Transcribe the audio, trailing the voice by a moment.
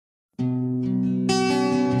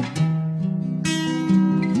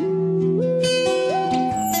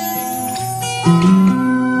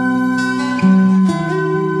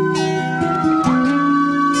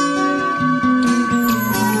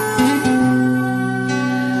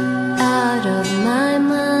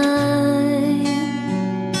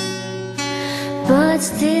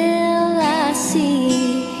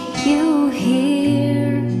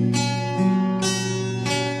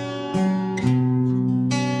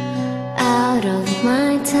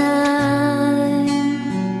my time,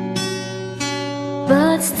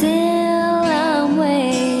 but still I'm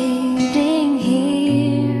waiting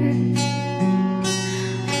here.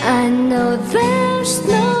 I know there's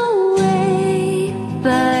no way,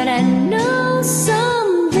 but I know someday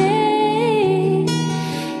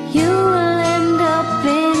you will end up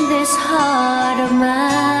in this heart of mine.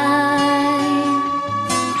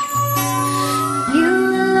 You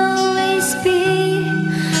will always be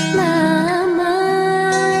my mine.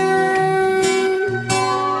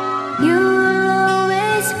 You will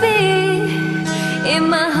always be in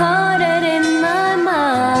my heart and in my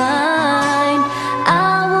mind.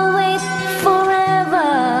 I will wait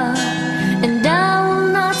forever, and I will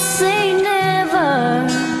not say never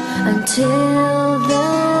until the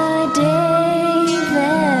day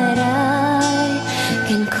that I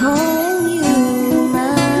can call you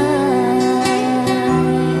mine.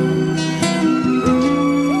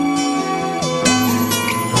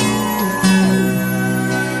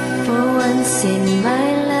 For once in my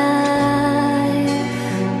life,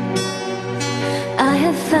 I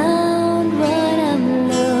have found what I'm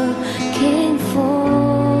looking for.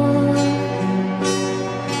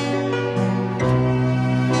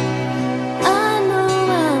 I know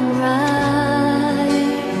I'm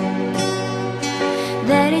right,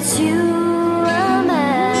 that it's you I'm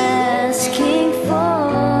asking for.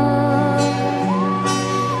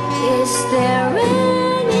 Is there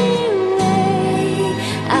any way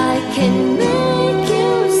I can make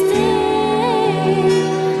you stay?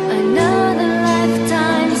 Another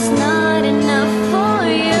lifetime's not enough for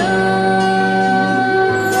you.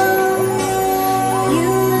 You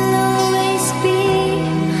will always be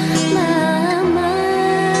my mine.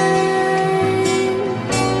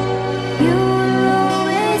 You will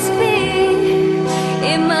always be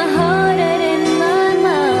in my heart and in my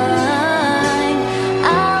mind.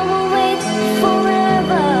 I will wait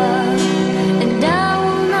forever, and I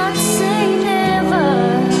will not say never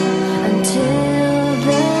until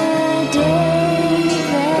the day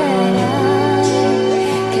that I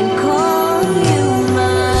can call you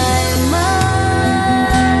mine.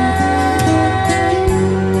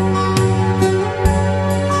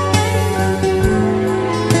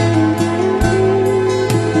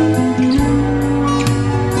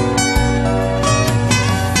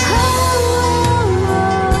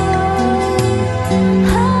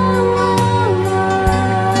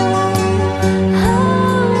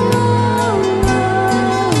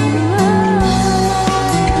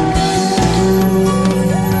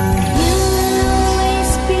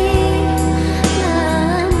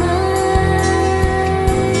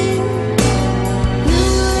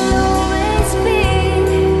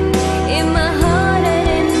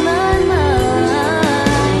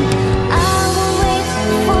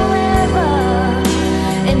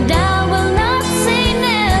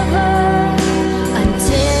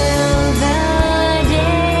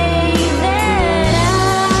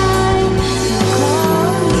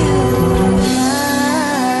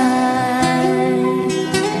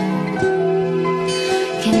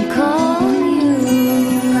 Can call